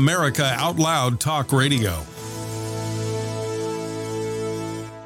on America Out Loud Talk Radio.